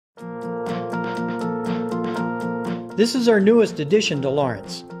This is our newest addition to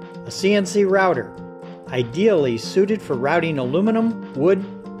Lawrence, a CNC router, ideally suited for routing aluminum, wood,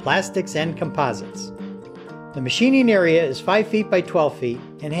 plastics, and composites. The machining area is 5 feet by 12 feet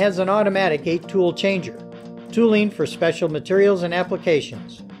and has an automatic 8-tool changer, tooling for special materials and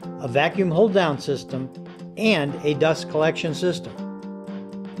applications, a vacuum hold-down system, and a dust collection system.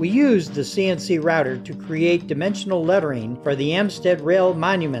 We used the CNC router to create dimensional lettering for the Amstead Rail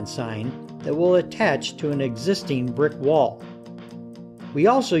Monument sign that will attach to an existing brick wall. We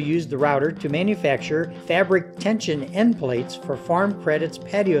also used the router to manufacture fabric tension end plates for Farm Credit's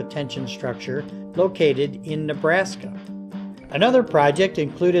patio tension structure located in Nebraska. Another project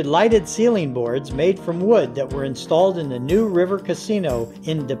included lighted ceiling boards made from wood that were installed in the New River Casino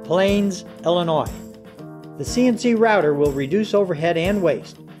in Des Plaines, Illinois. The CNC router will reduce overhead and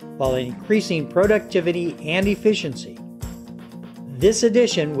waste while increasing productivity and efficiency. This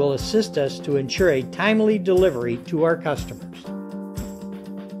addition will assist us to ensure a timely delivery to our customers.